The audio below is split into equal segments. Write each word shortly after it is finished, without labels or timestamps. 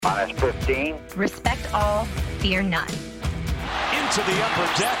Minus 15. Respect all, fear none. Into the upper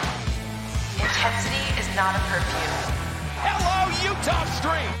deck. Intensity is not a perfume. Hello, Utah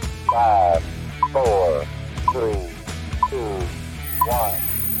Street. 5, 4, 3, 2, 1.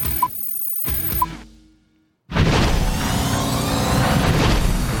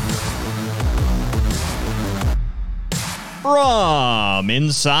 From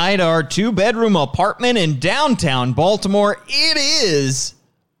inside our 2-bedroom apartment in downtown Baltimore, it is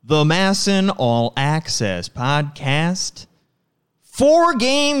the Masson All Access Podcast. 4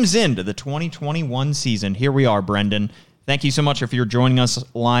 games into the 2021 season. Here we are, Brendan. Thank you so much if you're joining us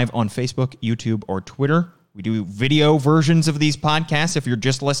live on Facebook, YouTube, or Twitter. We do video versions of these podcasts if you're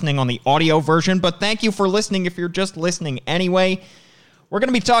just listening on the audio version, but thank you for listening if you're just listening anyway. We're going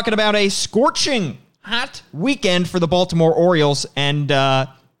to be talking about a scorching hot weekend for the Baltimore Orioles and,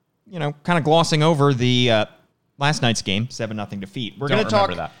 kind of glossing over the last night's game, 7-0 defeat. We're going to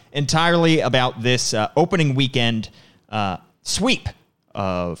talk entirely about this opening weekend sweep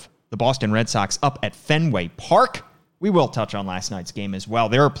of the Boston Red Sox up at Fenway Park. We will touch on last night's game as well.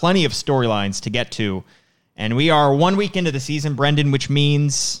 There are plenty of storylines to get to, and we are 1 week into the season, Brendan, which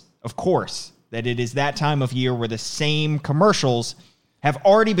means, of course, that it is that time of year where the same commercials have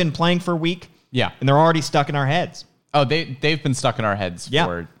already been playing for a week. Yeah. And they're already stuck in our heads. Oh, they've been stuck in our heads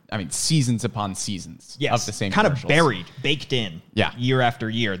for, seasons upon seasons of the same kind commercials. Of buried, baked in year after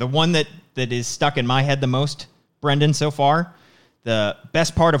year. The one that is stuck in my head the most, Brendan, so far, the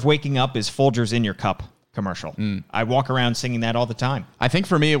best part of waking up is Folgers in your cup commercial. I walk around singing that all the time. I think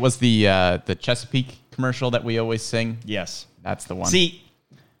for me it was the Chesapeake commercial that we always sing. Yes. That's the one. See,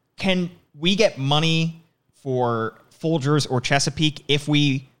 can we get money for Folgers or Chesapeake if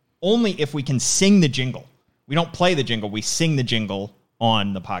we can sing the jingle? We don't play the jingle, we sing the jingle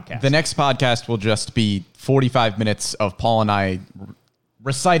on the podcast. The next podcast will just be 45 minutes of Paul and I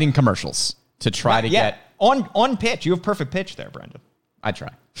reciting commercials to try to get on pitch. You have perfect pitch there, Brendan. I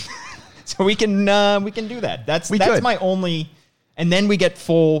try. So we can do that. That's my only, and then we get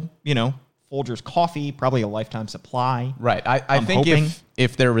full, Folgers coffee, probably a lifetime supply. Right. I think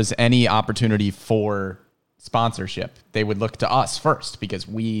if there was any opportunity for sponsorship, they would look to us first because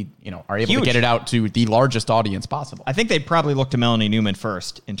we, are able to get it out to the largest audience possible. I think they'd probably look to Melanie Newman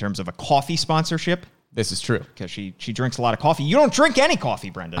first in terms of a coffee sponsorship. This is true. Because she drinks a lot of coffee. You don't drink any coffee,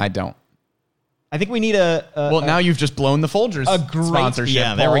 Brendan. I don't. I think we need now you've just blown the Folgers sponsorship.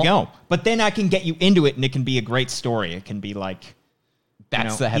 Yeah, there we go. But then I can get you into it, and it can be a great story. It can be like,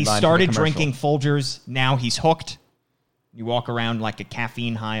 that's the headline. He started drinking Folgers. Now he's hooked. You walk around like a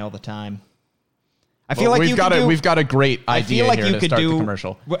caffeine high all the time. I feel like we've got a great idea here to start the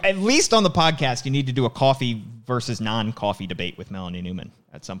commercial. At least on the podcast, you need to do a coffee versus non-coffee debate with Melanie Newman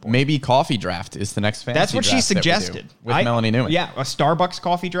at some point. Maybe coffee draft is the next fantasy. That's what she suggested with Melanie Newman. Yeah, a Starbucks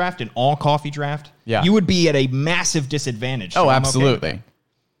coffee draft, an all coffee draft. Yeah, you would be at a massive disadvantage. So absolutely.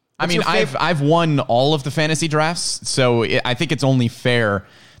 Okay. I've won all of the fantasy drafts, so I think it's only fair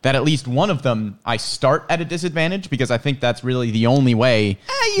that at least one of them I start at a disadvantage because I think that's really the only way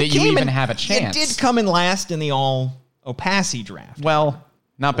that you even have a chance. You did come in last in the all Opacity draft. Well,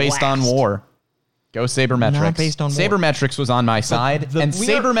 not based on war. Go Sabermetrics. Not based on war. Sabermetrics was on my side, and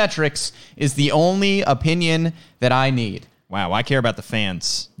Sabermetrics is the only opinion that I need. Wow, I care about the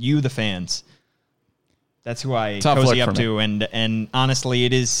fans. You, the fans. That's who I Tough cozy look up for to, and honestly,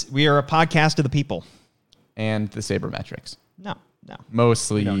 we are a podcast of the people. And the Sabermetrics. No.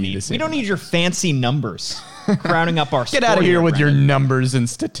 Mostly we don't need your fancy numbers crowding up our Get out of here with your numbers and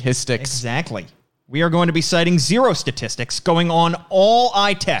statistics. Exactly. We are going to be citing zero statistics going on all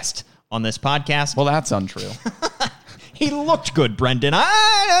eye test on this podcast. Well, that's untrue. He looked good, Brendan.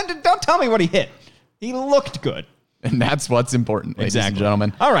 Don't tell me what he hit. He looked good. And that's what's important, ladies and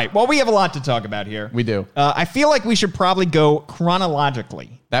gentlemen. All right. Well, we have a lot to talk about here. We do. I feel like we should probably go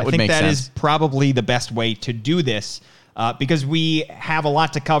chronologically. That would make sense. I think that is probably the best way to do this because we have a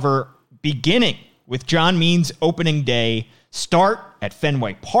lot to cover, beginning with John Means' opening day start at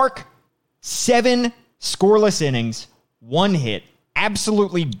Fenway Park. 7 scoreless innings, 1 hit,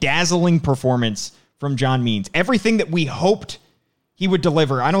 absolutely dazzling performance from John Means. Everything that we hoped he would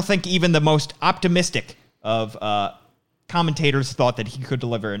deliver. I don't think even the most optimistic of commentators thought that he could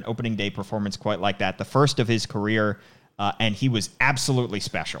deliver an opening day performance quite like that. The first of his career, and he was absolutely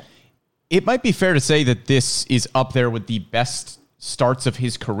special. It might be fair to say that this is up there with the best starts of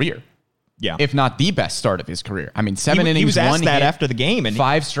his career. Yeah. If not the best start of his career. I mean, 7 innings, he was asked 1 that hit, after the game, and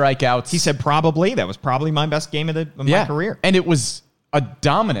 5 strikeouts. He said that was probably my best game of my career. And it was a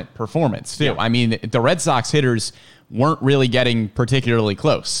dominant performance, too. Yeah. I mean, the Red Sox hitters weren't really getting particularly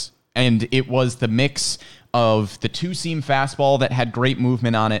close. And it was the mix of the two-seam fastball that had great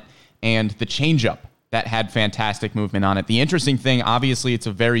movement on it and the changeup that had fantastic movement on it. The interesting thing, obviously, it's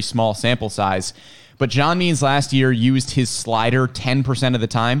a very small sample size, but John Means last year used his slider 10% of the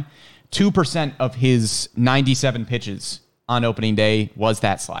time. 2% of his 97 pitches on opening day was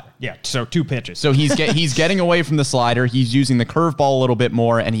that slider. Yeah, so 2 pitches. So he's getting away from the slider. He's using the curveball a little bit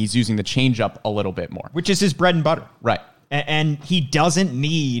more, and he's using the changeup a little bit more. Which is his bread and butter. Right. And he doesn't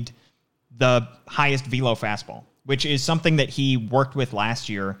need the highest velo fastball, which is something that he worked with last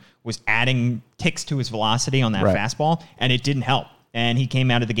year, was adding ticks to his velocity on that fastball, and it didn't help. And he came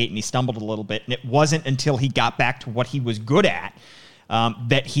out of the gate and he stumbled a little bit, and it wasn't until he got back to what he was good at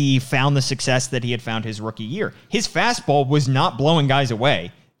that he found the success that he had found his rookie year. His fastball was not blowing guys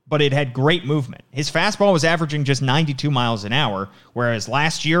away, but it had great movement. His fastball was averaging just 92 miles an hour, whereas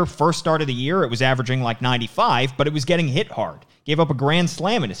last year, first start of the year, it was averaging like 95, but it was getting hit hard. Gave up a grand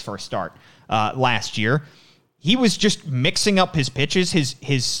slam in his first start last year. He was just mixing up his pitches.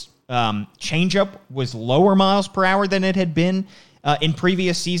 His changeup was lower miles per hour than it had been in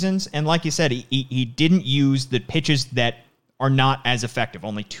previous seasons. And like you said, he didn't use the pitches that are not as effective.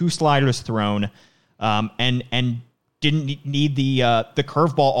 Only 2 sliders thrown, and didn't need the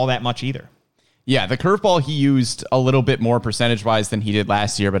curveball all that much either. Yeah, the curveball he used a little bit more percentage-wise than he did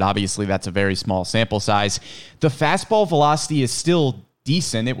last year, but obviously that's a very small sample size. The fastball velocity is still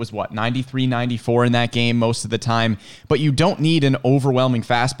decent. It was 93, 94 in that game most of the time, but you don't need an overwhelming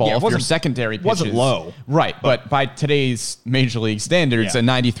fastball if your secondary pitches wasn't low. Right, but by today's major league standards, a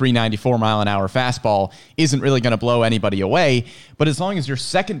 93, 94 mile an hour fastball isn't really going to blow anybody away. But as long as your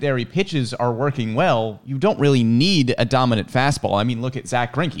secondary pitches are working well, you don't really need a dominant fastball. I mean, look at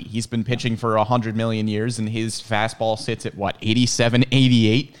Zach Greinke. He's been pitching for 100 million years, and his fastball sits at 87,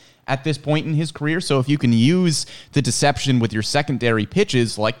 88 at this point in his career. So if you can use the deception with your secondary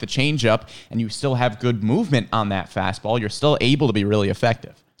pitches like the changeup, and you still have good movement on that fastball, you're still able to be really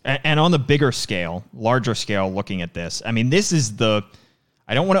effective. And on the bigger scale, larger scale, looking at this, I mean, this is I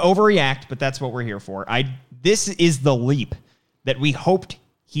don't want to overreact, but that's what we're here for. This is the leap that we hoped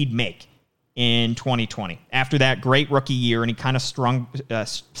he'd make in 2020. After that great rookie year, and he kind of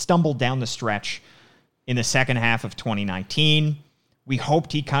stumbled down the stretch in the second half of 2019. We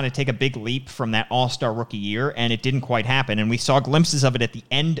hoped he'd kind of take a big leap from that all-star rookie year, and it didn't quite happen. And we saw glimpses of it at the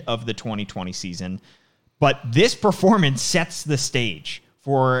end of the 2020 season. But this performance sets the stage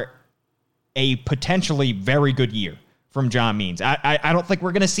for a potentially very good year from John Means. I don't think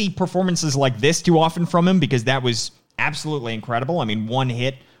we're going to see performances like this too often from him, because that was absolutely incredible. I mean, 1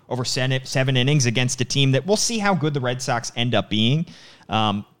 hit over 7 innings against a team that we'll see how good the Red Sox end up being.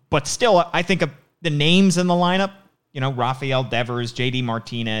 But still, I think of the names in the lineup, Rafael Devers, JD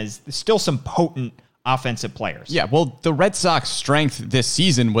Martinez, there's still some potent offensive players. Yeah, well, the Red Sox strength this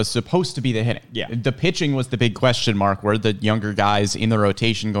season was supposed to be the hitting. Yeah. The pitching was the big question mark. Were the younger guys in the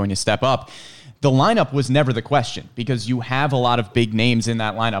rotation going to step up? The lineup was never the question, because you have a lot of big names in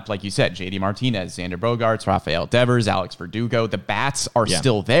that lineup. Like you said, JD Martinez, Xander Bogaerts, Rafael Devers, Alex Verdugo. The bats are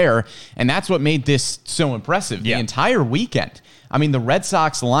still there, and that's what made this so impressive the entire weekend. I mean, the Red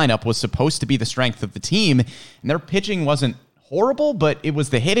Sox lineup was supposed to be the strength of the team, and their pitching wasn't horrible, but it was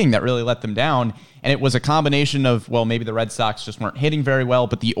the hitting that really let them down. And it was a combination of, maybe the Red Sox just weren't hitting very well,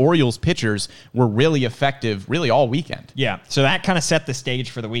 but the Orioles pitchers were really effective really all weekend. Yeah, so that kind of set the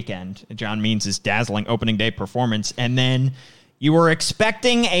stage for the weekend. John Means' dazzling opening day performance. And then you were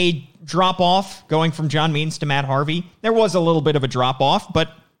expecting a drop-off going from John Means to Matt Harvey. There was a little bit of a drop-off,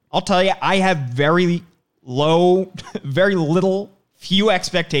 but I'll tell you, I have very few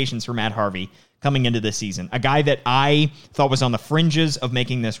expectations for Matt Harvey coming into this season. A guy that I thought was on the fringes of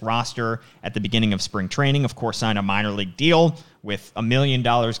making this roster at the beginning of spring training. Of course, signed a minor league deal with $1 million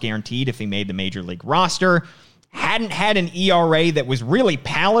guaranteed if he made the major league roster. Hadn't had an ERA that was really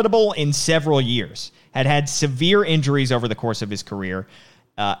palatable in several years. Had severe injuries over the course of his career.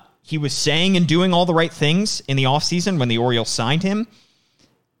 He was saying and doing all the right things in the offseason when the Orioles signed him.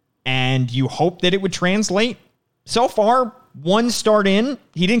 And you hope that it would translate. So far, 1 start in,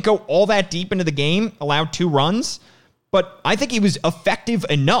 he didn't go all that deep into the game, allowed 2 runs, but I think he was effective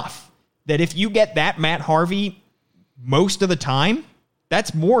enough that if you get that Matt Harvey most of the time,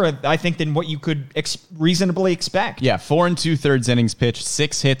 that's more, I think, than what you could reasonably expect. Yeah, 4 2/3 innings pitched,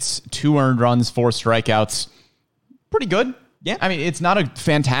 6 hits, 2 earned runs, 4 strikeouts. Pretty good. Yeah. I mean, it's not a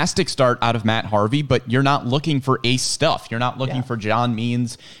fantastic start out of Matt Harvey, but you're not looking for ace stuff. You're not looking for John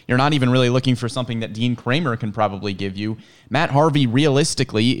Means. You're not even really looking for something that Dean Kramer can probably give you. Matt Harvey,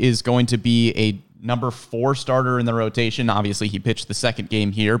 realistically, is going to be a number 4 starter in the rotation. Obviously, he pitched the second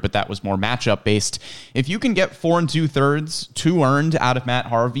game here, but that was more matchup based. If you can get 4 2/3, 2 earned out of Matt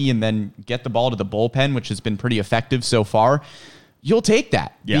Harvey, and then get the ball to the bullpen, which has been pretty effective so far, you'll take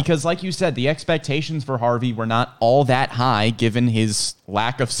that. Yeah. Because like you said, the expectations for Harvey were not all that high given his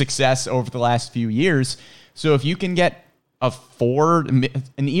lack of success over the last few years. So if you can get a 4,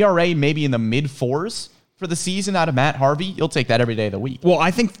 an ERA maybe in the mid 4s for the season out of Matt Harvey, you'll take that every day of the week. Well,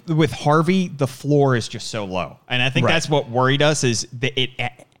 I think with Harvey, the floor is just so low. And I think Right. that's what worried us is that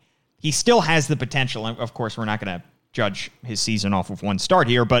he still has the potential. And of course, we're not going to judge his season off of one start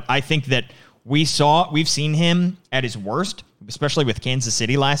here, but I think that we've seen him at his worst, especially with Kansas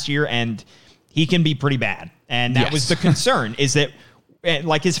City last year, and he can be pretty bad. And that was the concern, is that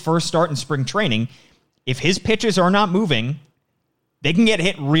like his first start in spring training, if his pitches are not moving, they can get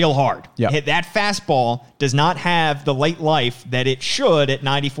hit real hard. Yep. That fastball does not have the late life that it should at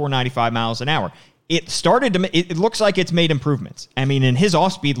 94, 95 miles an hour. It looks like it's made improvements. I mean, and his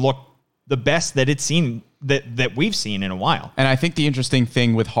off-speed looked the best that it's seen that we've seen in a while. And I think the interesting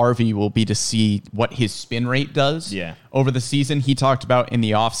thing with Harvey will be to see what his spin rate does over the season. He talked about in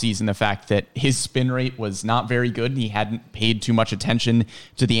the offseason the fact that his spin rate was not very good. He hadn't paid too much attention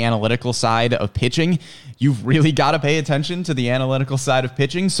to the analytical side of pitching. You've really got to pay attention to the analytical side of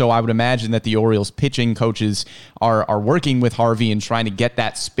pitching. So I would imagine that the Orioles pitching coaches are working with Harvey and trying to get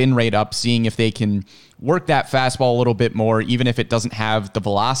that spin rate up, seeing if they can work that fastball a little bit more, even if it doesn't have the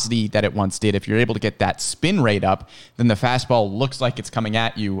velocity that it once did. If you're able to get that spin rate up, then the fastball looks like it's coming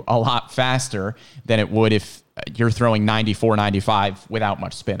at you a lot faster than it would if you're throwing 94, 95 without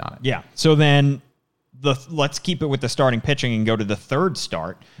much spin on it. Yeah. So then let's keep it with the starting pitching and go to the third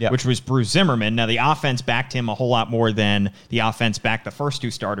start, which was Bruce Zimmerman. Now, the offense backed him a whole lot more than the offense backed the first 2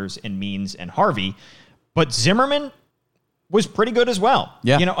 starters in Means and Harvey. But Zimmerman was pretty good as well.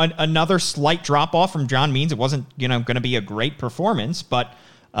 Yeah. Another slight drop off from John Means. It wasn't, going to be a great performance, but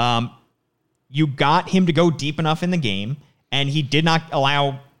you got him to go deep enough in the game, and he did not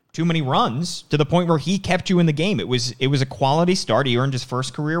allow too many runs to the point where he kept you in the game. It was a quality start. He earned his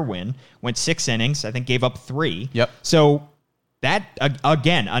first career win, went 6 innings, I think gave up 3. Yep. So that,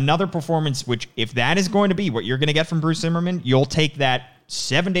 again, another performance, which if that is going to be what you're going to get from Bruce Zimmerman, you'll take that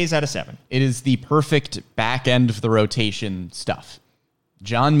 7 days out of 7. It is the perfect back end of the rotation stuff.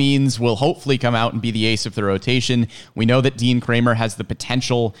 John Means will hopefully come out and be the ace of the rotation. We know that Dean Kramer has the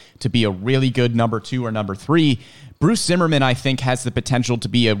potential to be a really good number 2 or number 3. Bruce Zimmerman, I think, has the potential to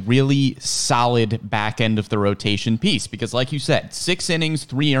be a really solid back end of the rotation piece because, like you said, 6 innings,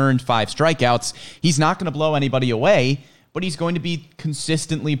 3 earned, 5 strikeouts. He's not going to blow anybody away, but he's going to be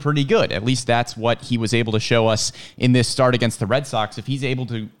consistently pretty good. At least that's what he was able to show us in this start against the Red Sox. If he's able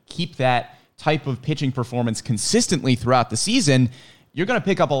to keep that type of pitching performance consistently throughout the season, you're going to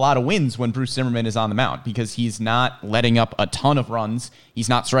pick up a lot of wins when Bruce Zimmerman is on the mound because he's not letting up a ton of runs. He's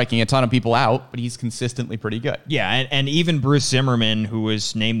not striking a ton of people out, but he's consistently pretty good. Yeah, and even Bruce Zimmerman, who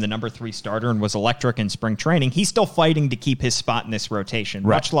was named the number 3 starter and was electric in spring training, he's still fighting to keep his spot in this rotation,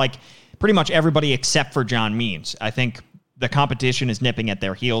 much like pretty much everybody except for John Means. I think the competition is nipping at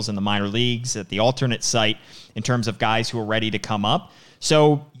their heels in the minor leagues, at the alternate site, in terms of guys who are ready to come up.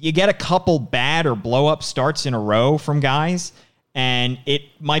 So you get a couple bad or blow-up starts in a row from guys, and it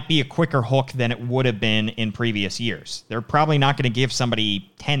might be a quicker hook than it would have been in previous years. They're probably not going to give somebody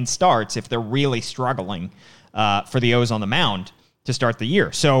 10 starts if they're really struggling for the O's on the mound to start the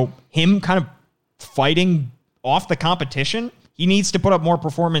year. So him kind of fighting off the competition, he needs to put up more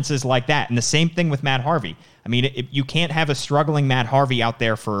performances like that. And the same thing with Matt Harvey. I mean, you can't have a struggling Matt Harvey out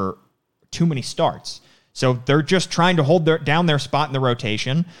there for too many starts. So they're just trying to hold down their spot in the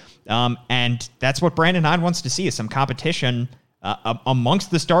rotation. And that's what Brandon Hyde wants to see, is some competition amongst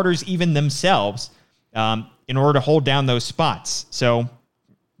the starters, even themselves, in order to hold down those spots. So,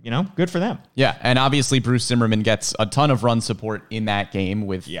 good for them. Yeah, and obviously Bruce Zimmerman gets a ton of run support in that game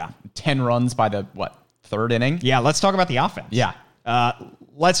with 10 runs by the, 3rd inning? Yeah, let's talk about the offense. Yeah.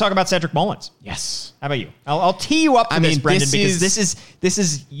 Let's talk about Cedric Mullins. Yes. How about you? I'll tee you up for this, Brendan, because this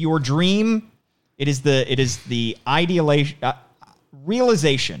is your dream. It is the idealization,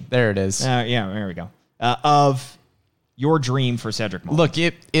 realization. There it is. There we go. Of your dream for Cedric Mullins.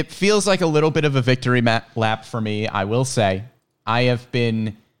 Look, it feels like a little bit of a victory lap for me, I will say. I have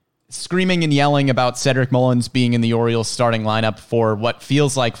been screaming and yelling about Cedric Mullins being in the Orioles starting lineup for what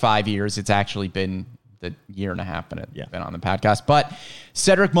feels like 5 years. It's actually been the year and a half been on the podcast. But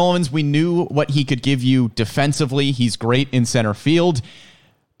Cedric Mullins, we knew what he could give you defensively. He's great in center field.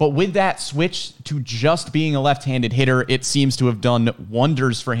 But with that switch to just being a left-handed hitter, it seems to have done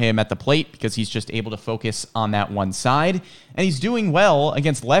wonders for him at the plate because he's just able to focus on that one side. And he's doing well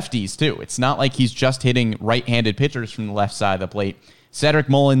against lefties, too. It's not like he's just hitting right-handed pitchers from the left side of the plate. Cedric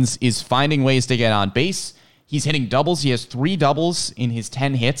Mullins is finding ways to get on base. He's hitting doubles. He has 3 doubles in his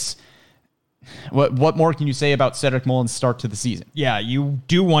 10 hits. What more can you say about Cedric Mullins' start to the season? Yeah, you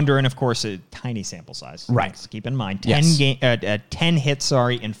do wonder, and of course, a tiny sample size. Right. Let's keep in mind, 10 hits,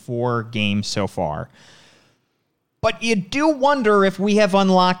 in 4 games so far. But you do wonder if we have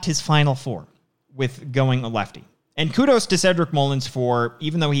unlocked his final 4 with going a lefty. And kudos to Cedric Mullins for,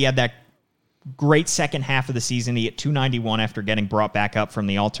 even though he had that great second half of the season, he hit .291 after getting brought back up from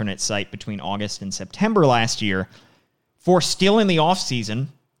the alternate site between August and September last year, for still in the offseason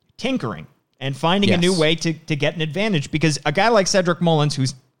tinkering and finding a new way to get an advantage, because a guy like Cedric Mullins, who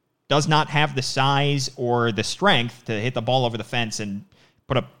does not have the size or the strength to hit the ball over the fence and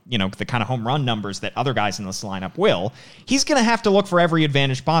put up, the kind of home run numbers that other guys in this lineup will, he's going to have to look for every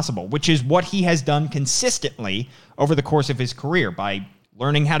advantage possible, which is what he has done consistently over the course of his career by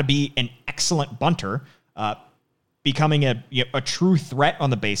learning how to be an excellent bunter, becoming a true threat on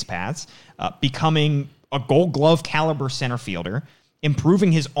the base paths, becoming a Gold Glove caliber center fielder,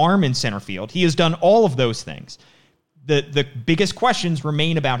 improving his arm in center field. He has done all of those things. The biggest questions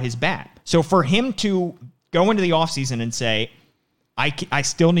remain about his bat. So for him to go into the offseason and say, I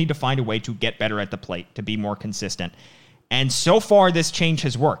still need to find a way to get better at the plate, to be more consistent. And so far, this change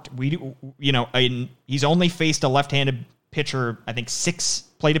has worked. He's only faced a left-handed pitcher, I think 6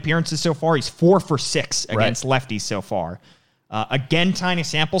 plate appearances so far. He's 4 for 6 against lefties so far. Again, tiny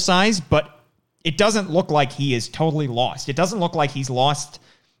sample size, but it doesn't look like he is totally lost. It doesn't look like he's lost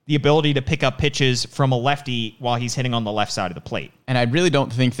the ability to pick up pitches from a lefty while he's hitting on the left side of the plate. And I really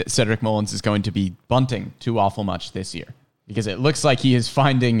don't think that Cedric Mullins is going to be bunting too awful much this year, because it looks like he is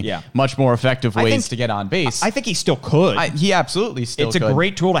finding much more effective ways to get on base. I think he still could. He absolutely still could. It's a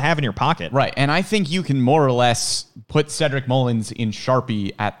great tool to have in your pocket. Right, and I think you can more or less put Cedric Mullins in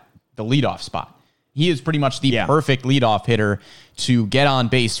Sharpie at the leadoff spot. He is pretty much the perfect leadoff hitter to get on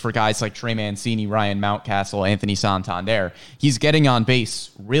base for guys like Trey Mancini, Ryan Mountcastle, Anthony Santander. He's getting on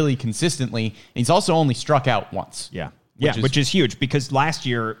base really consistently, and he's also only struck out once. Which is huge, because last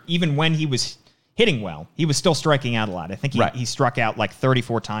year, even when he was hitting well, he was still striking out a lot. I think he struck out like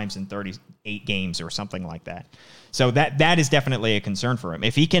 34 times in 38 games or something like that. So that is definitely a concern for him.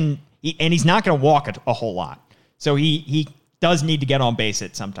 If he can, and he's not going to walk a whole lot. So he does need to get on base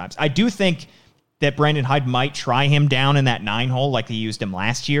at sometimes. I do think that Brandon Hyde might try him down in that 9 hole like he used him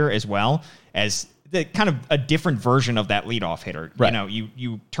last year, as well as the kind of a different version of that leadoff hitter. Right.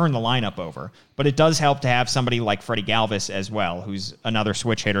 You turn the lineup over, but it does help to have somebody like Freddie Galvis as well, who's another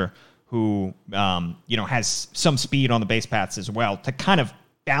switch hitter who, has some speed on the base paths as well, to kind of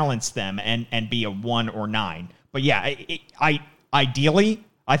balance them and be a 1 or 9. But ideally,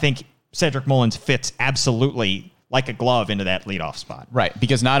 I think Cedric Mullins fits absolutely like a glove into that leadoff spot. Right,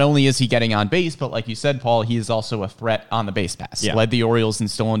 because not only is he getting on base, but like you said, Paul, he is also a threat on the base pass. Led the Orioles in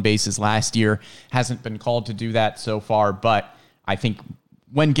stolen bases last year. Hasn't been called to do that so far, but I think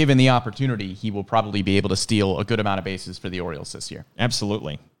when given the opportunity, he will probably be able to steal a good amount of bases for the Orioles this year.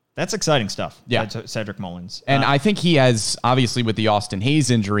 Absolutely. That's exciting stuff. Yeah. Cedric Mullins. And I think he has, obviously with the Austin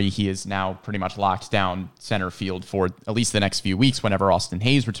Hayes injury, he is now pretty much locked down center field for at least the next few weeks whenever Austin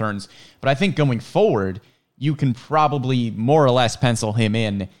Hayes returns. But I think going forward, you can probably more or less pencil him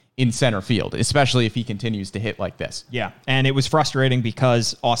in center field, especially if he continues to hit like this. Yeah, and it was frustrating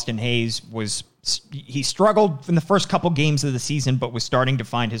because Austin Hayes he struggled in the first couple games of the season, but was starting to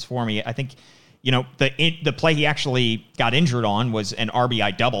find his form. I think, the play he actually got injured on was an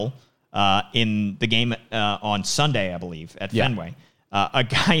RBI double in the game on Sunday, I believe, at Fenway. A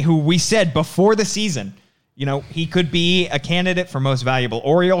guy who we said before the season, he could be a candidate for most valuable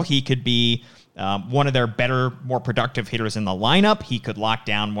Oriole. He could be one of their better, more productive hitters in the lineup. He could lock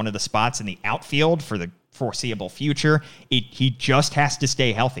down one of the spots in the outfield for the foreseeable future. He just has to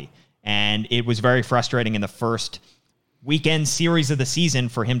stay healthy. And it was very frustrating in the first weekend series of the season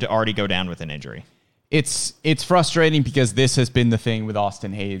for him to already go down with an injury. It's frustrating because this has been the thing with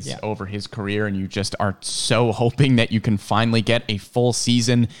Austin Hayes over his career, and you just are so hoping that you can finally get a full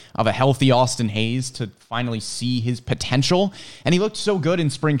season of a healthy Austin Hayes to finally see his potential. And he looked so good in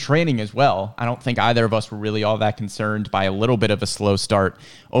spring training as well. I don't think either of us were really all that concerned by a little bit of a slow start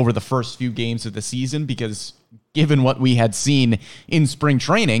over the first few games of the season, because given what we had seen in spring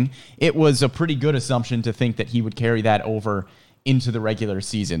training, it was a pretty good assumption to think that he would carry that over into the regular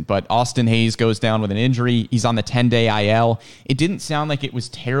season. But Austin Hayes goes down with an injury. He's on the 10-day IL. It didn't sound like it was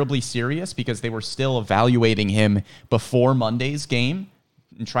terribly serious because they were still evaluating him before Monday's game.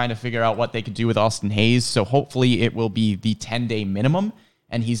 and trying to figure out what they could do with Austin Hayes. So hopefully it will be the 10-day minimum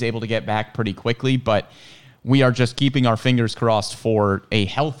and he's able to get back pretty quickly. But we are just keeping our fingers crossed for a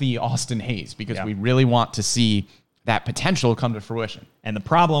healthy Austin Hayes because we really want to see that potential come to fruition. And the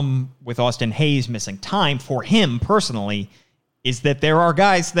problem with Austin Hayes missing time for him personally is that there are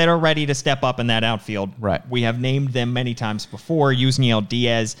guys that are ready to step up in that outfield. Right. We have named them many times before, Yusniel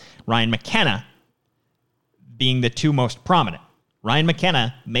Diaz, Ryan McKenna being the two most prominent. Ryan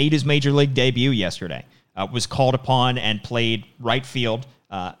McKenna made his major league debut yesterday, was called upon and played right field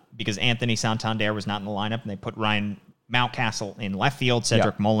because Anthony Santander was not in the lineup, and they put Ryan Mountcastle in left field,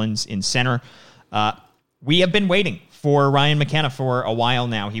 Cedric Mullins in center. We have been waiting for Ryan McKenna for a while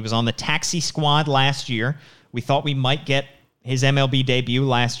now. He was on the taxi squad last year. We thought we might get his MLB debut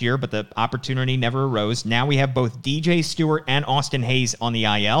last year, but the opportunity never arose. Now we have both DJ Stewart and Austin Hayes on the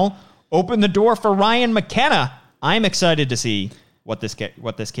IL. Open the door for Ryan McKenna. I'm excited to see what this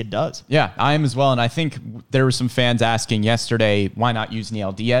kid does. Yeah, I am as well. And I think there were some fans asking yesterday, why not use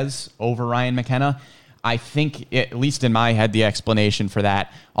Yusniel Diaz over Ryan McKenna? I think, at least in my head, the explanation for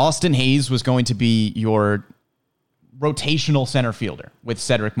that, Austin Hayes was going to be your rotational center fielder with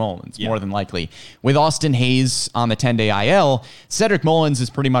Cedric Mullins, more than likely. With Austin Hayes on the 10-day IL, Cedric Mullins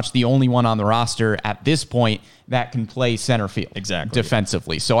is pretty much the only one on the roster at this point that can play center field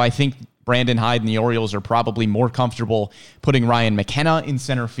defensively. So I think Brandon Hyde and the Orioles are probably more comfortable putting Ryan McKenna in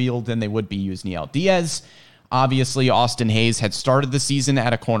center field than they would be Yusniel Diaz. Obviously, Austin Hayes had started the season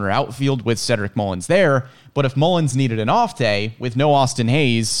at a corner outfield with Cedric Mullins there, but if Mullins needed an off day with no Austin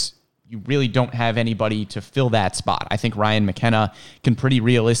Hayes, you really don't have anybody to fill that spot. I think Ryan McKenna can pretty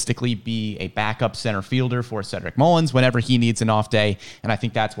realistically be a backup center fielder for Cedric Mullins whenever he needs an off day, and I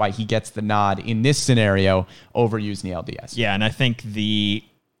think that's why he gets the nod in this scenario over Yusniel Diaz. Yeah, and I think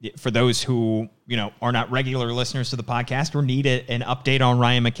for those who are not regular listeners to the podcast or need an update on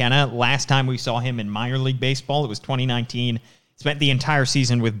Ryan McKenna, last time we saw him in minor league baseball, it was 2019. Spent the entire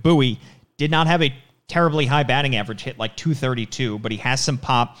season with Bowie. Did not have a terribly high batting average, hit like 232, but he has some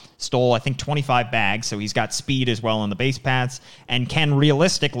pop, stole, I think, 25 bags, so he's got speed as well on the base paths, and can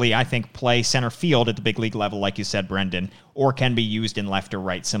realistically, I think, play center field at the big league level, like you said, Brendan, or can be used in left or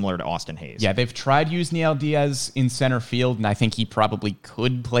right, similar to Austin Hayes. Yeah, they've tried Yusniel Diaz in center field, and I think he probably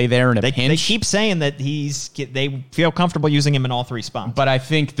could play there in a pinch. They keep saying that they feel comfortable using him in all three spots. But I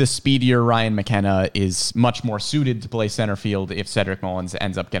think the speedier Ryan McKenna is much more suited to play center field if Cedric Mullins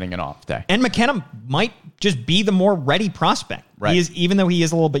ends up getting an off day. And McKenna might just be the more ready prospect. Right. He is, even though he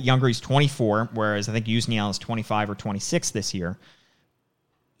is a little bit younger, he's 24, whereas I think Yusniel is 25 or 26 this year.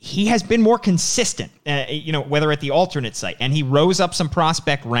 He has been more consistent, whether at the alternate site, and he rose up some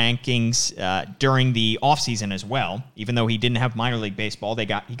prospect rankings during the offseason as well. Even though he didn't have minor league baseball, he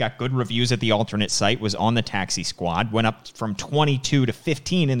got good reviews at the alternate site, was on the taxi squad, went up from 22 to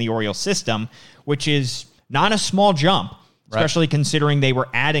 15 in the Orioles system, which is not a small jump, especially considering they were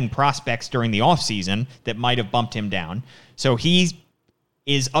adding prospects during the offseason that might have bumped him down. So he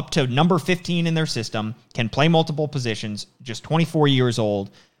is up to number 15 in their system, can play multiple positions, just 24 years old.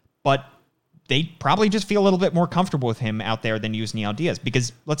 But they probably just feel a little bit more comfortable with him out there than Yusniel Diaz.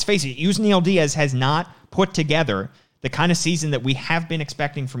 Because let's face it, Yusniel Diaz has not put together the kind of season that we have been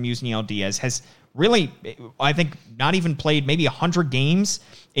expecting from Yusniel Diaz. Has really, I think, not even played maybe 100 games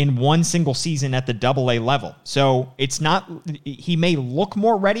in one single season at the AA level. So it's not, he may look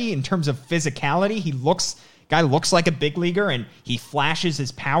more ready in terms of physicality. Guy looks like a big leaguer and he flashes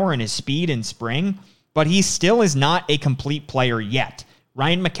his power and his speed in spring, but he still is not a complete player yet.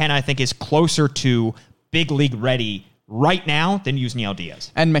 Ryan McKenna, I think, is closer to big league ready right now than Yusniel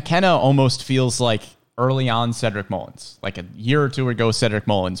Diaz. And McKenna almost feels like early on Cedric Mullins, like a year or two ago Cedric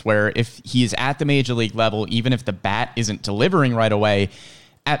Mullins, where if he is at the major league level, even if the bat isn't delivering right away,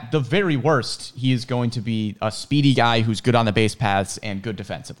 at the very worst, he is going to be a speedy guy who's good on the base paths and good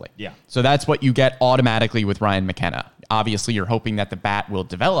defensively. Yeah. So that's what you get automatically with Ryan McKenna. Obviously, you're hoping that the bat will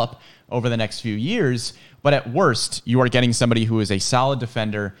develop over the next few years, but at worst, you are getting somebody who is a solid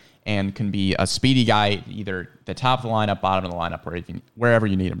defender and can be a speedy guy, either the top of the lineup, bottom of the lineup, or even wherever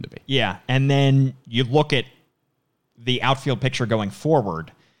you need him to be. Yeah, and then you look at the outfield picture going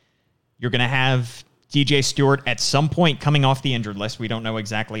forward. You're going to have DJ Stewart at some point coming off the injured list. We don't know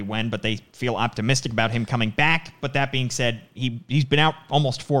exactly when, but they feel optimistic about him coming back. But that being said, he's been out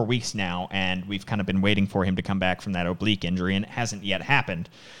almost 4 weeks now, and we've kind of been waiting for him to come back from that oblique injury, and it hasn't yet happened.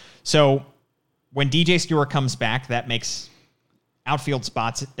 So when DJ Stewart comes back, that makes outfield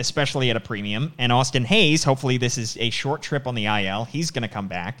spots, especially at a premium. And Austin Hayes, hopefully this is a short trip on the IL. He's going to come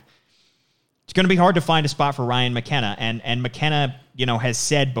back. It's going to be hard to find a spot for Ryan McKenna. And McKenna, has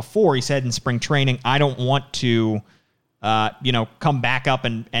said before, he said in spring training, I don't want to come back up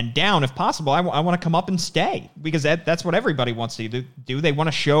and down if possible. I want to come up and stay because that's what everybody wants to do. They want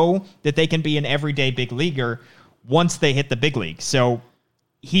to show that they can be an everyday big leaguer once they hit the big league. So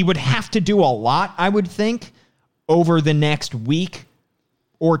he would have to do a lot, I would think, over the next week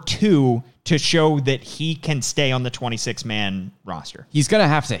or two to show that he can stay on the 26-man roster. He's going to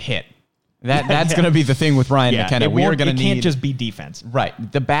have to hit. That's going to be the thing with Ryan McKenna. It can't just be defense.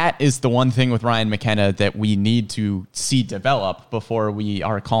 Right. The bat is the one thing with Ryan McKenna that we need to see develop before we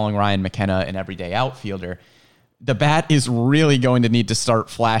are calling Ryan McKenna an everyday outfielder. The bat is really going to need to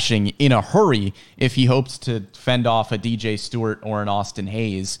start flashing in a hurry if he hopes to fend off a DJ Stewart or an Austin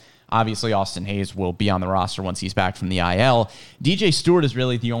Hayes. Obviously, Austin Hayes will be on the roster once he's back from the IL. DJ Stewart is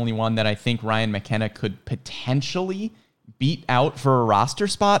really the only one that I think Ryan McKenna could potentially beat out for a roster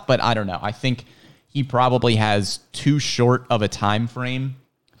spot, but I don't know. I think he probably has too short of a time frame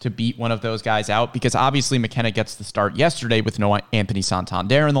to beat one of those guys out because obviously McKenna gets the start yesterday with no Anthony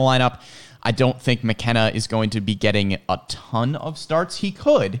Santander in the lineup. I don't think McKenna is going to be getting a ton of starts. He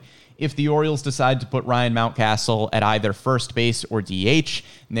could if the Orioles decide to put Ryan Mountcastle at either first base or DH,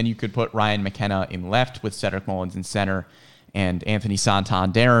 and then you could put Ryan McKenna in left with Cedric Mullins in center and Anthony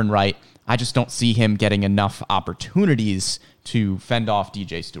Santander in right. I just don't see him getting enough opportunities to fend off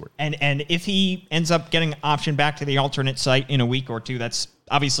DJ Stewart. And if he ends up getting optioned back to the alternate site in a week or two, that's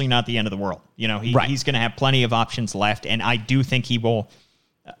obviously not the end of the world. He's going to have plenty of options left, and I do think he will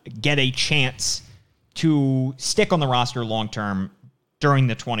get a chance to stick on the roster long-term during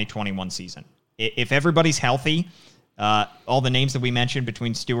the 2021 season. If everybody's healthy, all the names that we mentioned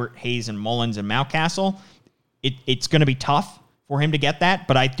between Stewart, Hayes, and Mullins and Mountcastle, it's going to be tough for him to get that,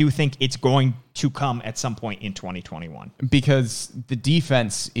 but I do think it's going to come at some point in 2021. Because the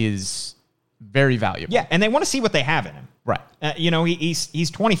defense is very valuable. Yeah, and they want to see what they have in him. Right.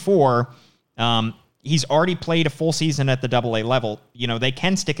 He's 24. He's already played a full season at the AA level. They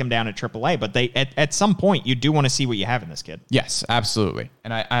can stick him down at AAA, but at some point, you do want to see what you have in this kid. Yes, absolutely.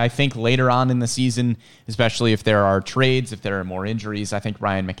 And I think later on in the season, especially if there are trades, if there are more injuries, I think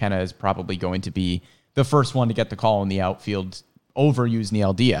Ryan McKenna is probably going to be the first one to get the call in the outfield over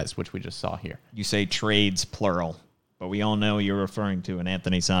Yusniel Diaz, which we just saw here. You say trades, plural, but we all know you're referring to an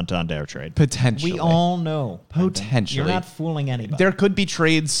Anthony Santander trade. Potentially. We all know. Potentially. You're not fooling anybody. There could be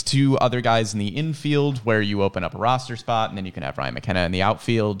trades to other guys in the infield where you open up a roster spot and then you can have Ryan McKenna in the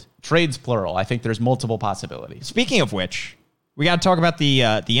outfield. Trades, plural. I think there's multiple possibilities. Speaking of which, we got to talk about the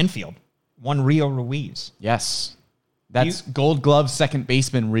infield. One Rio Ruiz. Yes. That's Gold Glove second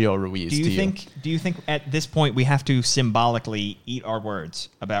baseman Rio Ruiz. Do you think at this point we have to symbolically eat our words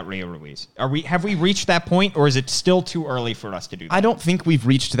about Rio Ruiz? Have we reached that point, or is it still too early for us to do that? I don't think we've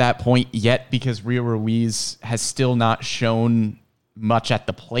reached that point yet because Rio Ruiz has still not shown much at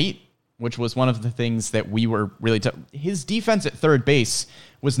the plate, which was one of the things that we were really his defense at third base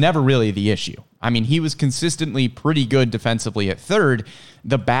was never really the issue. I mean, he was consistently pretty good defensively at third.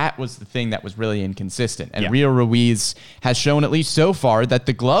 The bat was the thing that was really inconsistent. And Rio Ruiz has shown, at least so far, that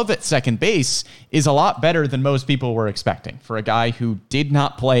the glove at second base is a lot better than most people were expecting for a guy who did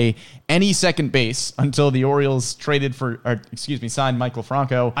not play any second base until the Orioles signed Michael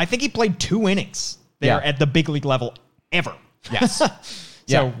Franco. I think he played 2 innings there at the big league level ever. Yes.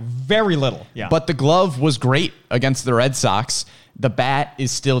 So very little. Yeah. But the glove was great against the Red Sox. The bat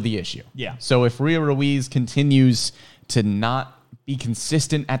is still the issue. Yeah. So if Rio Ruiz continues to not be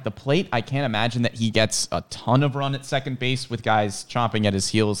consistent at the plate, I can't imagine that he gets a ton of run at second base with guys chomping at his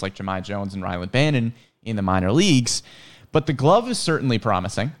heels like Jahmai Jones and Ryland Bannon in the minor leagues. But the glove is certainly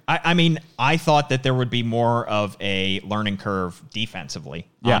promising. I mean, I thought that there would be more of a learning curve defensively,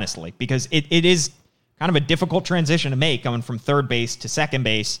 honestly, because it is kind of a difficult transition to make going from third base to second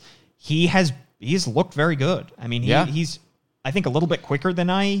base. He's looked very good. I mean, he's, I think, a little bit quicker than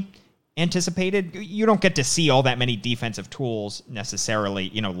I anticipated. You don't get to see all that many defensive tools necessarily,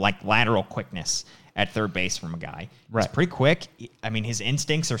 like lateral quickness at third base from a guy. Right. It's pretty quick. I mean, his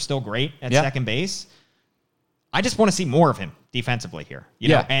instincts are still great at second base. I just want to see more of him defensively here. You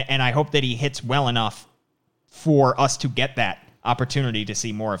know, and I hope that he hits well enough for us to get that opportunity to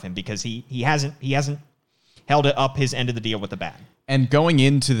see more of him, because he hasn't held it up his end of the deal with the bat. And going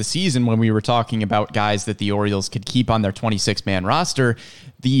into the season, when we were talking about guys that the Orioles could keep on their 26-man roster,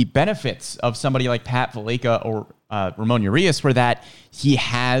 the benefits of somebody like Pat Valaika or Ramon Urias were that they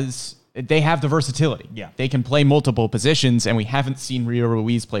have the versatility. Yeah. They can play multiple positions, and we haven't seen Rio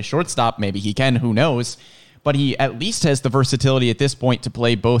Ruiz play shortstop. Maybe he can, who knows? But he at least has the versatility at this point to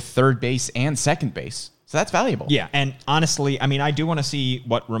play both third base and second base. So that's valuable. Yeah, and honestly, I mean, I do want to see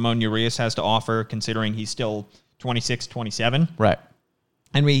what Ramon Urias has to offer, considering he's still 26, 27. Right.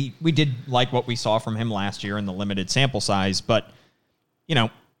 And we did like what we saw from him last year in the limited sample size. But,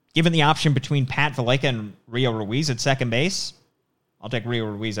 given the option between Pat Valaika and Rio Ruiz at second base, I'll take Rio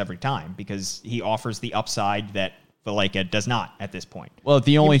Ruiz every time because he offers the upside that Valaika does not at this point. Well,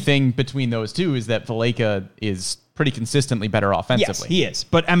 the only thing between those two is that Valaika is pretty consistently better offensively. Yes, he is.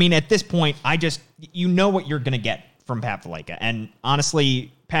 But, at this point, you know what you're going to get from Pat Valaika. And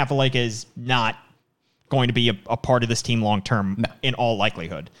honestly, Pat Valaika is not going to be a part of this team long-term in all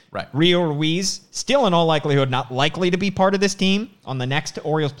likelihood. Right. Rio Ruiz, still in all likelihood, not likely to be part of this team on the next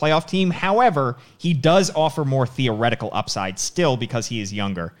Orioles playoff team. However, he does offer more theoretical upside still because he is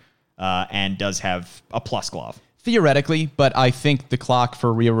younger and does have a plus glove. Theoretically, but I think the clock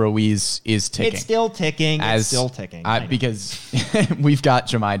for Rio Ruiz is ticking. It's still ticking. Because we've got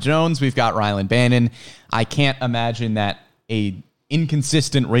Jahmai Jones, we've got Rylan Bannon. I can't imagine that a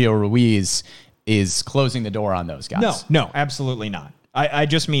inconsistent Rio Ruiz is closing the door on those guys. No, absolutely not. I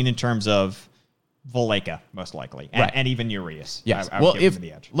just mean in terms of Valaika, most likely, and even Urias. Yes. I would give him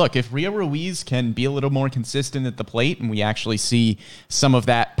the edge. If Rio Ruiz can be a little more consistent at the plate and we actually see some of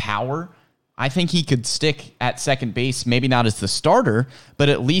that power, I think he could stick at second base, maybe not as the starter, but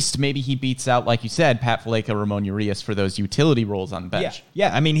at least maybe he beats out, like you said, Pat Valaika, Ramon Urias for those utility roles on the bench.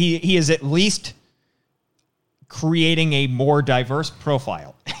 Yeah. I mean, he is at least creating a more diverse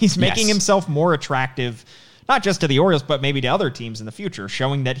profile. He's making himself more attractive, not just to the Orioles, but maybe to other teams in the future,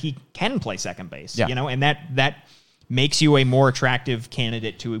 showing that he can play second base, and that makes you a more attractive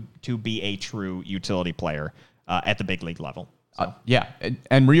candidate to be a true utility player at the big league level. So.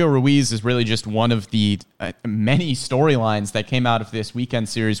 And Rio Ruiz is really just one of the many storylines that came out of this weekend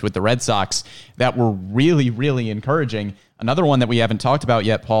series with the Red Sox that were really, really encouraging. Another one that we haven't talked about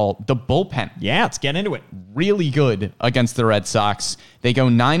yet, Paul, the bullpen. Yeah, let's get into it. Really good against the Red Sox. They go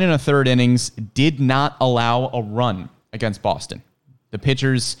 9 1/3 innings, did not allow a run against Boston. The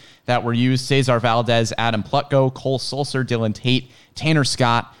pitchers that were used, Cesar Valdez, Adam Plutko, Cole Sulser, Dylan Tate, Tanner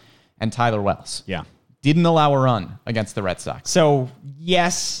Scott, and Tyler Wells. Yeah. Didn't allow a run against the Red Sox. So,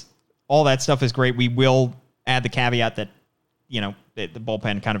 yes, all that stuff is great. We will add the caveat that, the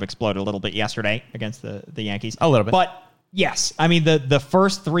bullpen kind of exploded a little bit yesterday against the Yankees. A little bit. But, yes, I mean, the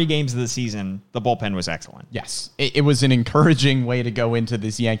first 3 games of the season, the bullpen was excellent. Yes. It was an encouraging way to go into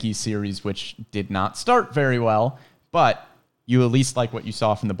this Yankees series, which did not start very well, but you at least like what you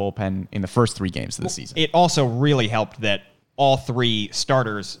saw from the bullpen in the first 3 games of the season. It also really helped that all 3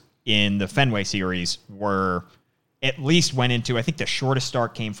 starters in the Fenway series at least went into, I think the shortest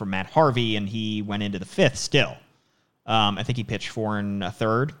start came from Matt Harvey, and he went into the 5th still. I think he pitched 4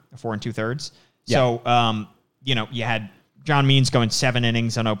 2/3. Yeah. So, you had John Means going 7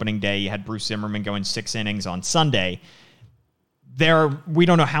 innings on opening day. You had Bruce Zimmerman going 6 innings on Sunday. We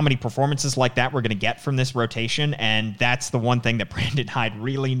don't know how many performances like that we're going to get from this rotation, and that's the one thing that Brandon Hyde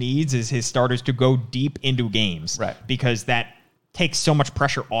really needs is his starters to go deep into games. Right. Because that takes so much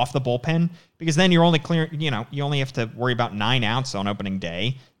pressure off the bullpen, because then you're only clearing, you only have to worry about 9 outs on opening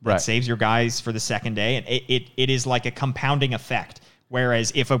day. That saves your guys for the second day, and it is like a compounding effect.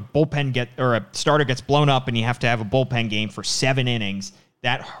 Whereas if a a starter gets blown up and you have to have a bullpen game for 7 innings,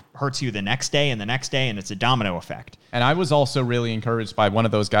 that hurts you the next day and the next day, and it's a domino effect. And I was also really encouraged by one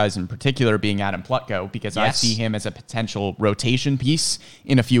of those guys in particular being Adam Plutko, because I see him as a potential rotation piece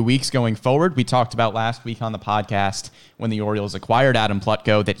in a few weeks going forward. We talked about last week on the podcast when the Orioles acquired Adam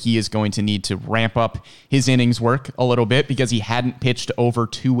Plutko that he is going to need to ramp up his innings work a little bit because he hadn't pitched over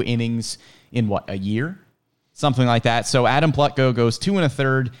 2 innings in a year? Something like that. So Adam Plutko goes 2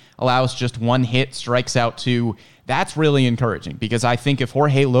 1/3, allows just 1 hit, strikes out 2. That's really encouraging because I think if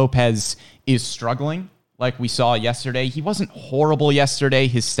Jorge Lopez is struggling, like we saw yesterday, he wasn't horrible yesterday.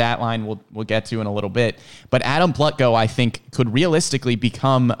 His stat line we'll get to in a little bit. But Adam Plutko, I think, could realistically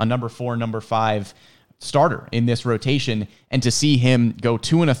become a number 4, number 5 starter in this rotation, and to see him go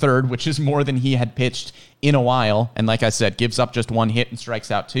 2 1/3, which is more than he had pitched in a while, and like I said, gives up just 1 hit and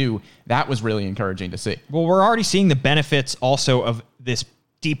strikes out 2, that was really encouraging to see. Well, we're already seeing the benefits also of this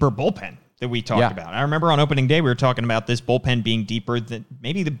deeper bullpen that we talked about. I remember on opening day, we were talking about this bullpen being deeper than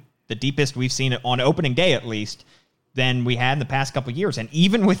maybe the deepest we've seen it on opening day, at least, than we had in the past couple of years. And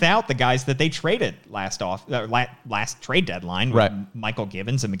even without the guys that they traded last trade deadline, with Michael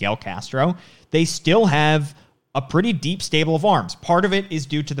Givens and Miguel Castro, they still have a pretty deep stable of arms. Part of it is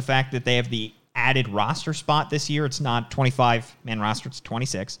due to the fact that they have the added roster spot this year. It's not 25-man roster, it's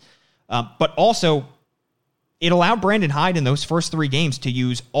 26. But also, it allowed Brandon Hyde in those first 3 games to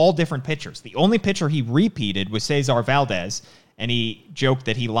use all different pitchers. The only pitcher he repeated was Cesar Valdez, And he joked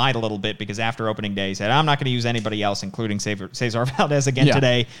that he lied a little bit because after opening day, he said, I'm not going to use anybody else, including Cesar Valdez again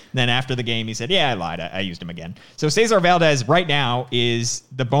today. And then after the game, he said, I lied. I used him again. So Cesar Valdez right now is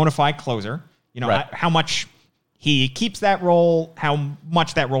the bona fide closer. How much he keeps that role, how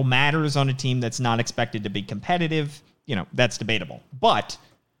much that role matters on a team that's not expected to be competitive, that's debatable. But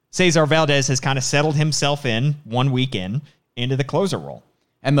Cesar Valdez has kind of settled himself in 1 week into the closer role.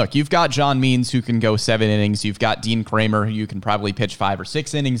 And look, you've got John Means who can go 7 innings. You've got Dean Kramer who you can probably pitch 5 or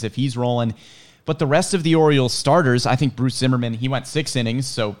 6 innings if he's rolling. But the rest of the Orioles starters, I think Bruce Zimmerman, he went 6 innings.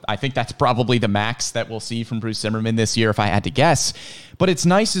 So I think that's probably the max that we'll see from Bruce Zimmerman this year if I had to guess. But it's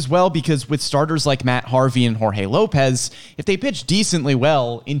nice as well because with starters like Matt Harvey and Jorge Lopez, if they pitch decently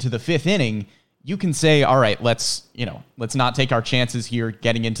well into the 5th inning, you can say, all right, let's not take our chances here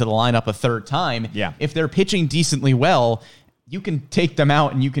getting into the lineup a third time. Yeah. If they're pitching decently well, you can take them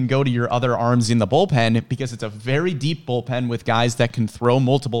out and you can go to your other arms in the bullpen because it's a very deep bullpen with guys that can throw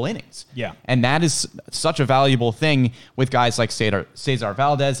multiple innings. Yeah. And that is such a valuable thing with guys like Cesar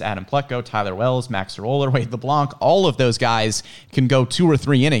Valdez, Adam Plutko, Tyler Wells, Max Scherzer, Wade LeBlanc. All of those guys can go 2 or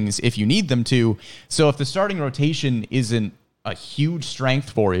 3 innings if you need them to. So if the starting rotation isn't a huge strength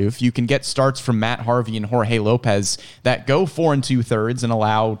for you, if you can get starts from Matt Harvey and Jorge Lopez that go 4 2/3 and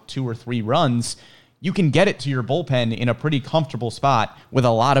allow 2 or 3 runs, you can get it to your bullpen in a pretty comfortable spot with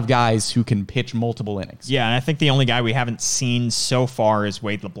a lot of guys who can pitch multiple innings. Yeah, and I think the only guy we haven't seen so far is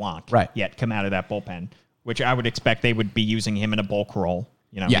Wade LeBlanc yet come out of that bullpen, which I would expect they would be using him in a bulk role.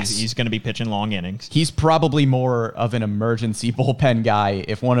 Yes. He's going to be pitching long innings. He's probably more of an emergency bullpen guy.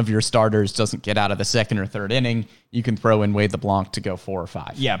 If one of your starters doesn't get out of the 2nd or 3rd inning, you can throw in Wade LeBlanc to go 4 or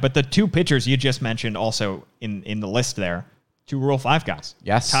 5. Yeah, but the 2 pitchers you just mentioned also in the list there, 2 Rule 5 guys.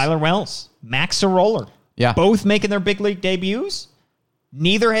 Yes. Tyler Wells, Max Scherzer. Yeah. Both making their big league debuts.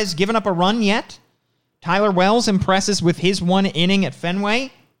 Neither has given up a run yet. Tyler Wells impresses with his 1 inning at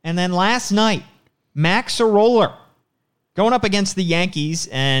Fenway. And then last night, Max Scherzer going up against the Yankees.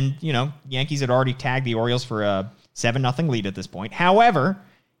 And, Yankees had already tagged the Orioles for a 7-0 lead at this point. However,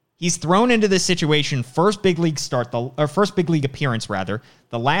 he's thrown into this situation, first big league appearance, the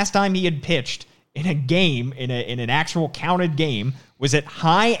last time he had pitched in a game, in an actual counted game, was at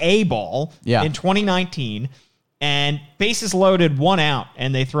high A ball in 2019, and bases loaded, 1 out,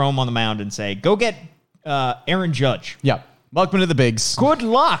 and they throw him on the mound and say, go get Aaron Judge. Yeah. Welcome to the bigs. Good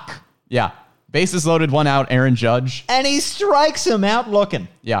luck. Yeah. Bases loaded, 1 out, Aaron Judge. And he strikes him out looking.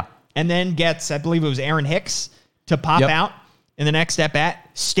 Yeah. And then gets, I believe it was Aaron Hicks, to pop out in the next at-bat,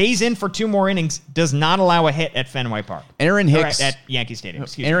 stays in for 2 more innings, does not allow a hit at Fenway Park. Aaron Hicks. At Yankee Stadium,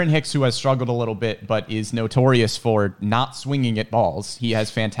 Aaron Hicks, who has struggled a little bit, but is notorious for not swinging at balls. He has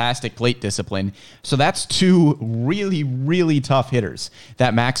fantastic plate discipline. So that's 2 really, really tough hitters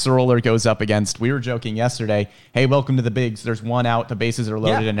that Max Scherzer goes up against. We were joking yesterday, hey, welcome to the bigs. There's 1 out, the bases are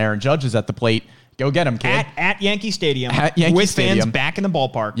loaded, and Aaron Judge is at the plate. Go get him, kid. At Yankee Stadium, Yankee Stadium. Fans back in the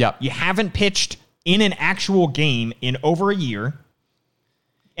ballpark. Yep. You haven't pitched in an actual game in over a year.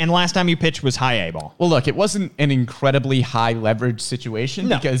 And last time you pitched was high A ball. Well, look, it wasn't an incredibly high leverage situation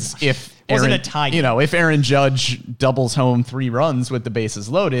because if wasn't a tie game. If Aaron Judge doubles home 3 runs with the bases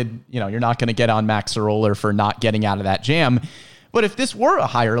loaded, you're not going to get on Max Scherzer for not getting out of that jam. But if this were a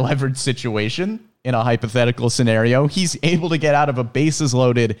higher leverage situation in a hypothetical scenario, he's able to get out of a bases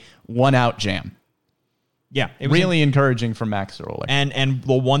loaded 1 out jam. Yeah, it was really encouraging from Max Scherzer. And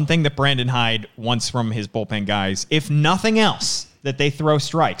the one thing that Brandon Hyde wants from his bullpen guys, if nothing else, that they throw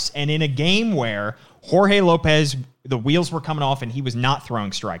strikes. And in a game where Jorge Lopez, the wheels were coming off and he was not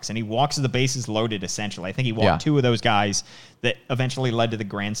throwing strikes, and he walks to the bases loaded, essentially. I think he walked 2 of those guys that eventually led to the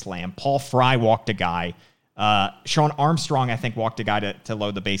grand slam. Paul Fry walked a guy. Sean Armstrong, I think, walked a guy to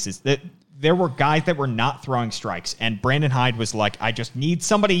load the bases. There were guys that were not throwing strikes, and Brandon Hyde was like, I just need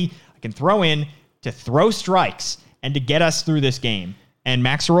somebody I can throw in to throw strikes and to get us through this game. And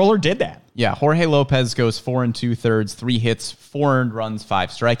Max Scherzer did that. Yeah, Jorge Lopez goes 4 2/3, 3 hits, 4 earned runs, 5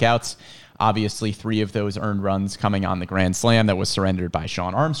 strikeouts. Obviously, 3 of those earned runs coming on the grand slam that was surrendered by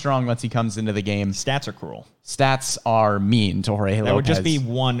Sean Armstrong once he comes into the game. Stats are cruel. Stats are mean to Jorge Lopez. That would just be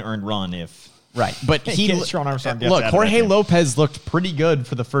 1 earned run if... Right, but Sean Armstrong gets look, out Jorge Lopez looked pretty good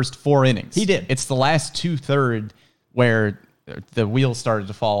for the first 4 innings. He did. It's the last 2/3 where the wheels started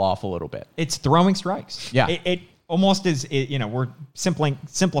to fall off a little bit. It's throwing strikes. Yeah. It almost is, we're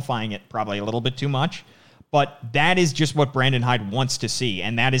simplifying it probably a little bit too much, but that is just what Brandon Hyde wants to see,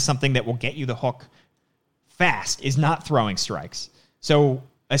 and that is something that will get you the hook fast, is not throwing strikes. So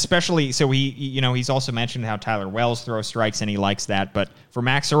especially, he's also mentioned how Tyler Wells throws strikes, and he likes that, but for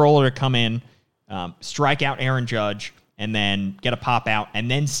Max Scherzer to come in, strike out Aaron Judge, and then get a pop out,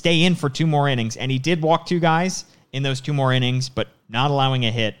 and then stay in for 2 more innings, and he did walk 2 guys, in those 2 more innings, but not allowing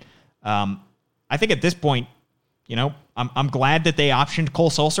a hit. I think at this point, I'm glad that they optioned Cole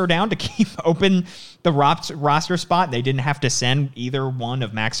Sulser down to keep open the roster spot. They didn't have to send either one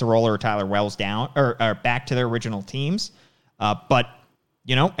of Max Sorolla or Tyler Wells down or back to their original teams. But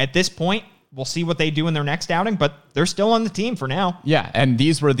at this point, we'll see what they do in their next outing, but they're still on the team for now. Yeah, and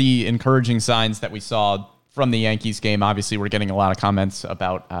these were the encouraging signs that we saw from the Yankees game. Obviously, we're getting a lot of comments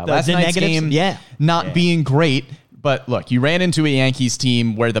about last night's game not being great. But look, you ran into a Yankees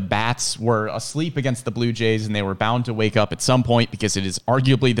team where the bats were asleep against the Blue Jays, and they were bound to wake up at some point because it is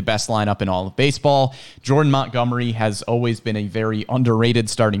arguably the best lineup in all of baseball. Jordan Montgomery has always been a very underrated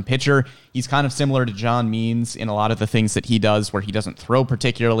starting pitcher. He's kind of similar to John Means in a lot of the things that he does, where he doesn't throw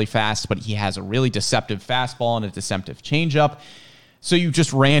particularly fast, but he has a really deceptive fastball and a deceptive changeup. So you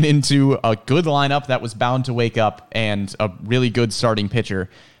just ran into a good lineup that was bound to wake up and a really good starting pitcher.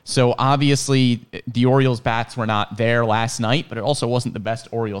 So obviously the Orioles bats were not there last night, but it also wasn't the best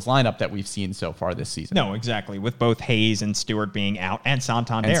Orioles lineup that we've seen so far this season. No, exactly. With both Hayes and Stewart being out and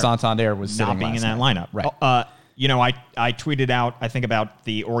Santander. And Santander was not being in that lineup. Right. I tweeted out, I think, about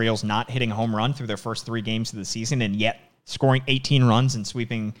the Orioles not hitting a home run through their first 3 games of the season and yet scoring 18 runs and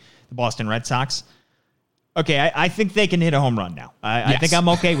sweeping the Boston Red Sox. Okay, I think they can hit a home run now. I think I'm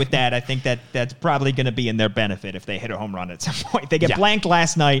okay with that. I think that's probably going to be in their benefit if they hit a home run at some point. They get blanked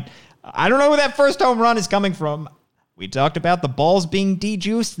last night. I don't know where that first home run is coming from. We talked about the balls being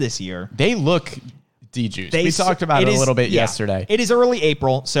de-juiced this year. They look de-juiced. We talked about it a little bit yesterday. It is early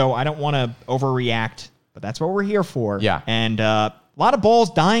April, so I don't want to overreact, but that's what we're here for. Yeah. And a lot of balls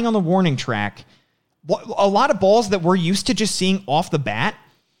dying on the warning track. A lot of balls that we're used to just seeing off the bat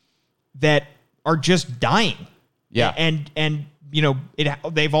that are just dying. Yeah. And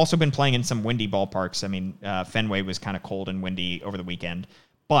they've also been playing in some windy ballparks. I mean, Fenway was kind of cold and windy over the weekend.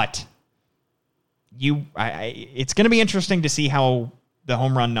 But it's going to be interesting to see how the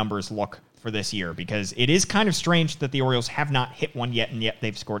home run numbers look for this year, because it is kind of strange that the Orioles have not hit one yet, and yet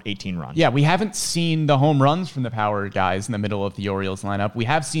they've scored 18 runs. Yeah, we haven't seen the home runs from the power guys in the middle of the Orioles lineup. We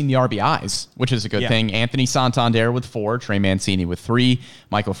have seen the RBIs, which is a good thing. Anthony Santander with 4, Trey Mancini with 3,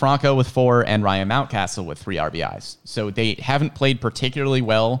 Michael Franco with 4, and Ryan Mountcastle with 3 RBIs. So they haven't played particularly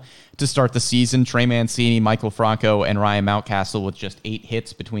well to start the season. Trey Mancini, Michael Franco, and Ryan Mountcastle with just 8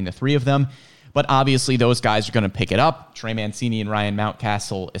 hits between the 3 of them. But obviously, those guys are going to pick it up. Trey Mancini and Ryan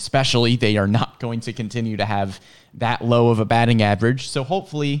Mountcastle especially, they are not going to continue to have that low of a batting average. So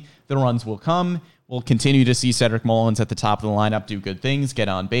hopefully, the runs will come. We'll continue to see Cedric Mullins at the top of the lineup do good things, get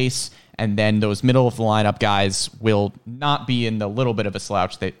on base, and then those middle of the lineup guys will not be in the little bit of a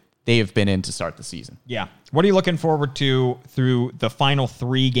slouch that they have been in to start the season. Yeah. What are you looking forward to through the final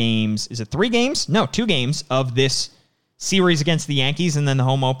 3 games? Is it 3 games? No, 2 games of this series against the Yankees, and then the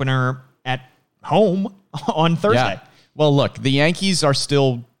home opener at home on Thursday. Yeah. Well, look, the Yankees are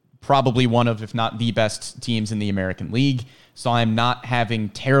still probably one of, if not the best teams in the American League. So I'm not having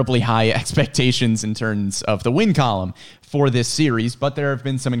terribly high expectations in terms of the win column for this series, but there have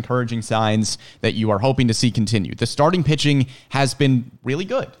been some encouraging signs that you are hoping to see continue. The starting pitching has been really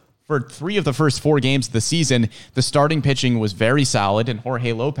good. For 3 of the first 4 games of the season, the starting pitching was very solid, and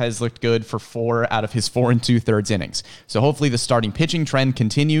Jorge Lopez looked good for 4 out of his 4 2/3 innings. So hopefully the starting pitching trend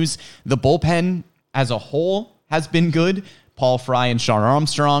continues. The bullpen as a whole has been good. Paul Fry and Sean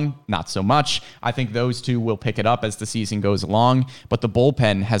Armstrong, not so much. I think those 2 will pick it up as the season goes along, but the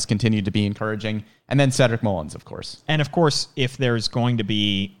bullpen has continued to be encouraging. And then Cedric Mullins, of course. And of course, if there's going to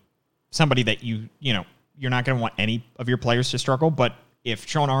be somebody that you're not going to want any of your players to struggle, but if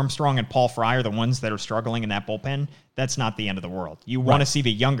Sean Armstrong and Paul Fry are the ones that are struggling in that bullpen, that's not the end of the world. You want to see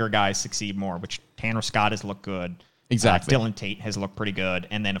the younger guys succeed more, which Tanner Scott has looked good. Exactly. Dylan Tate has looked pretty good.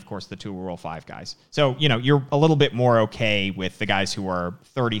 And then, of course, the 2 Rule 5 guys. So, you're a little bit more okay with the guys who are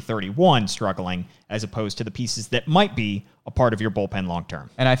 30-31 struggling as opposed to the pieces that might be a part of your bullpen long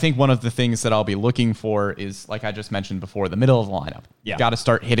term. And I think one of the things that I'll be looking for is, like I just mentioned before, the middle of the lineup. Yeah. Got to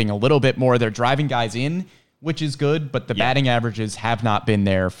start hitting a little bit more. They're driving guys in, which is good, but the batting averages have not been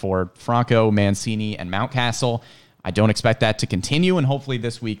there for Franco, Mancini, and Mountcastle. I don't expect that to continue, and hopefully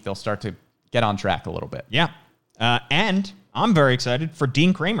this week they'll start to get on track a little bit. Yeah. And I'm very excited for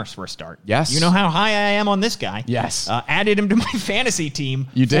Dean Kramer's first start. Yes. You know how high I am on this guy. Yes. Added him to my fantasy team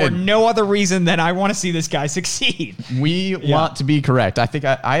You did. for no other reason than I want to see this guy succeed. We want to be correct. I think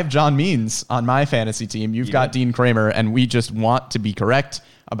I have John Means on my fantasy team. You've got Dean Kramer, and we just want to be correct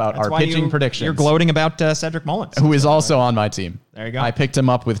about our pitching predictions. You're gloating about Cedric Mullins. Who is also on my team. There you go. I picked him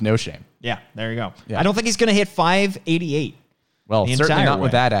up with no shame. Yeah, there you go. Yeah. I don't think he's going to hit 588. Well, the certainly entire not way.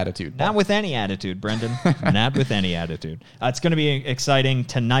 with that attitude. Not with any attitude, Brendan. Not with any attitude. It's going to be exciting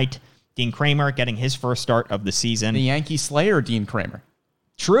tonight. Dean Kramer getting his first start of the season. The Yankee Slayer, Dean Kramer.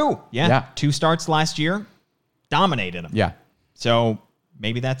 True. Yeah. Yeah. 2 starts last year. Dominated him. Yeah. So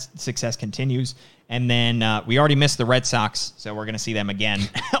maybe that success continues. And then we already missed the Red Sox, so we're going to see them again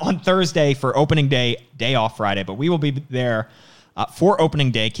on Thursday for opening day off Friday. But we will be there for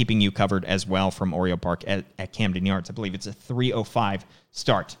opening day, keeping you covered as well from Oriole Park at Camden Yards. I believe it's a 3:05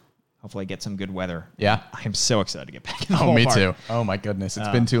 start. Hopefully I get some good weather. Yeah. I am so excited to get back in the Oh, me ballpark. too. Oh, my goodness. It's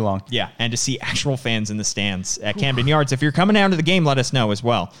been too long. Yeah, and to see actual fans in the stands at Camden Yards. If you're coming down to the game, let us know as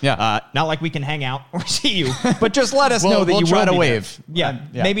well. Yeah. Not like we can hang out or see you, but just let us know that we'll you try will to be there. wave. Yeah,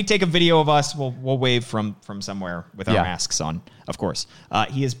 Yeah. maybe take a video of us. We'll wave from somewhere with our Yeah. masks on, of course.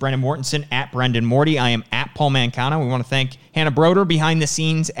 He is Brendan Mortensen at Brendan Morty. I am at Paul Mancana. We want to thank Hannah Broder behind the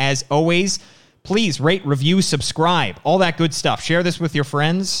scenes as always. Please rate, review, subscribe, all that good stuff. Share this with your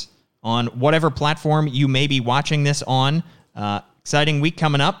friends on whatever platform you may be watching this on. Exciting week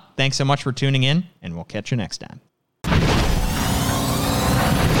coming up. Thanks so much for tuning in, and we'll catch you next time.